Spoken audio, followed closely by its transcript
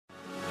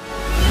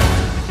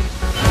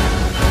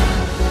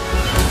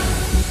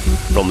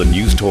From the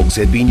News Talk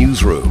ZB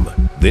Newsroom,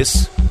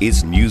 this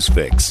is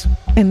Newsfix.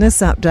 In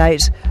this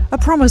update, a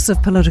promise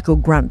of political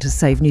grunt to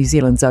save New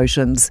Zealand's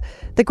oceans.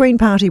 The Green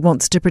Party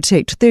wants to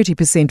protect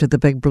 30% of the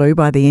Big Blue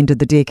by the end of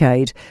the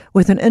decade,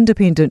 with an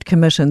independent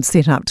commission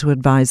set up to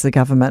advise the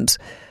government.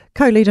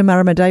 Co-leader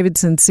Marama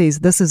Davidson says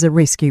this is a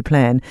rescue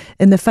plan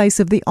in the face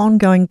of the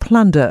ongoing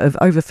plunder of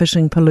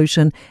overfishing,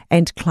 pollution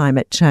and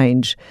climate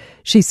change.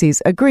 She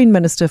says a Green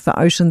Minister for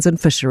Oceans and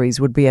Fisheries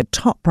would be a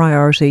top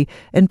priority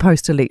in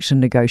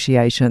post-election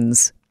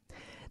negotiations.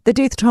 The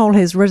death toll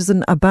has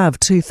risen above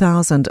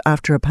 2,000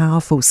 after a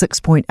powerful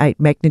 6.8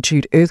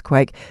 magnitude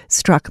earthquake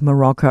struck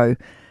Morocco.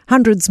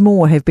 Hundreds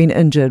more have been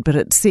injured, but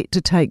it's set to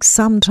take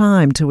some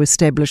time to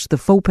establish the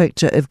full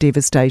picture of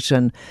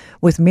devastation,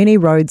 with many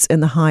roads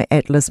in the high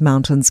Atlas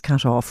Mountains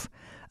cut off.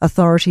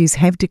 Authorities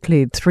have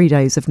declared 3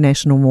 days of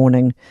national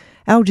mourning.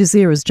 Al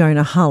Jazeera's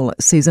Jonah Hull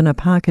says in a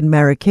park in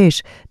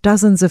Marrakesh,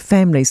 dozens of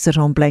families sit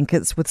on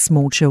blankets with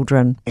small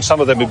children.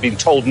 Some of them have been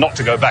told not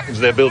to go back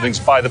into their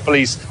buildings by the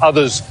police.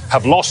 Others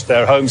have lost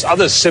their homes.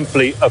 Others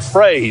simply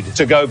afraid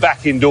to go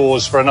back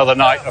indoors for another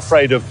night,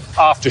 afraid of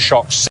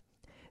aftershocks.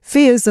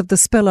 Fears of the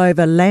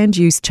spillover land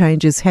use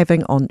changes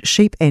having on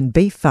sheep and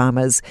beef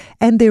farmers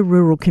and their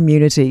rural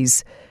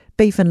communities.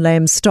 Beef and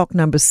lamb stock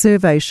number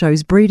survey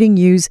shows breeding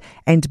ewes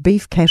and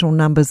beef cattle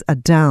numbers are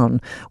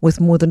down, with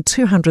more than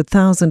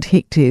 200,000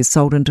 hectares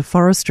sold into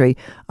forestry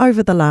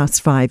over the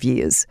last 5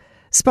 years.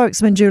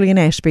 Spokesman Julian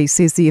Ashby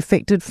says the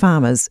affected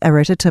farmers are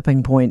at a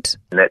tipping point.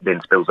 And that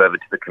then spills over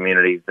to the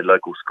community, the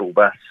local school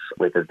bus,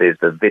 whether there's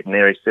a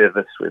veterinary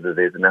service, whether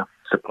there's enough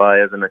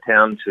suppliers in the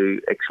town to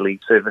actually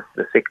service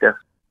the sector.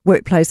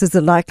 Workplaces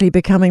are likely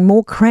becoming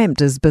more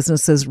cramped as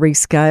businesses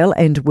rescale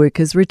and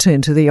workers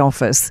return to the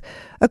office.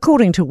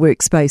 According to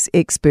workspace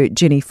expert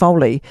Jenny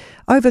Foley,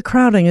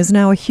 overcrowding is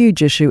now a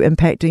huge issue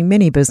impacting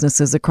many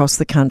businesses across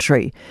the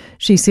country.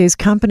 She says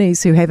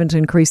companies who haven't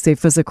increased their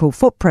physical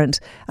footprint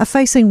are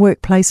facing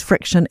workplace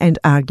friction and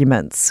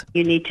arguments.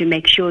 You need to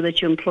make sure that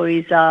your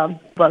employees are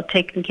well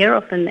taken care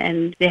of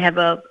and they have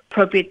an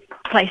appropriate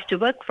place to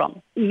work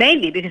from,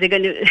 mainly because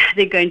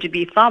they're going to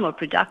be far more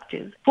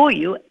productive for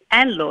you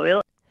and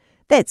loyal.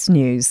 That's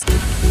news.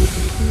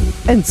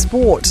 In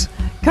sport,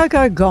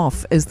 Coco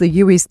Gauff is the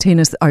US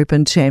Tennis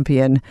Open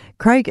champion.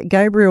 Craig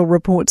Gabriel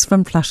reports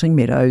from Flushing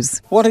Meadows.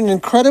 What an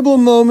incredible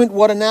moment,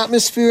 what an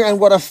atmosphere, and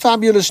what a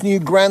fabulous new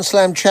Grand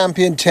Slam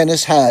champion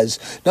tennis has.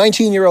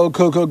 19-year-old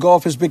Coco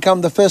Gauff has become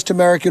the first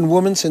American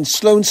woman since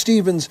Sloane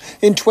Stephens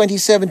in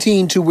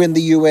 2017 to win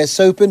the US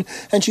Open,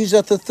 and she's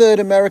the third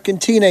American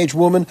teenage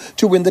woman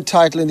to win the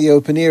title in the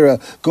Open era.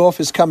 Gauff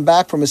has come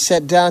back from a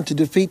set down to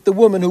defeat the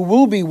woman who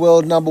will be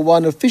world number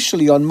one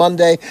officially on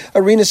Monday,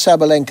 Aryna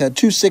Sabalenka,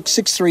 2-6,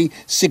 6-3,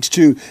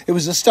 6-2. It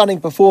was a stunning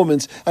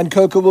performance, and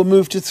Coco will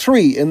move to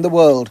 3 in the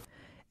world.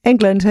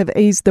 England have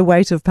eased the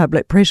weight of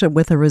public pressure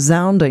with a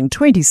resounding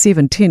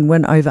 27-10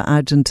 win over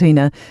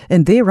Argentina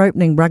in their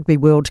opening Rugby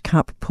World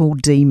Cup Pool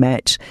D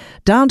match.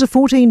 Down to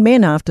 14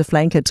 men after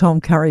flanker Tom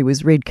Curry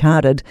was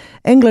red-carded,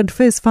 England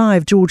first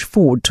 5 George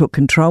Ford took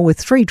control with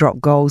 3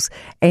 drop goals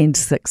and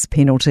 6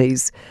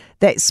 penalties.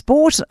 That's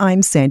sport.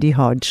 I'm Sandy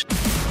Hodge.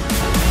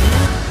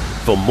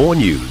 For more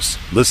news,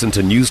 listen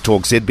to News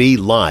Talk ZB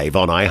live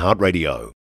on iHeartRadio.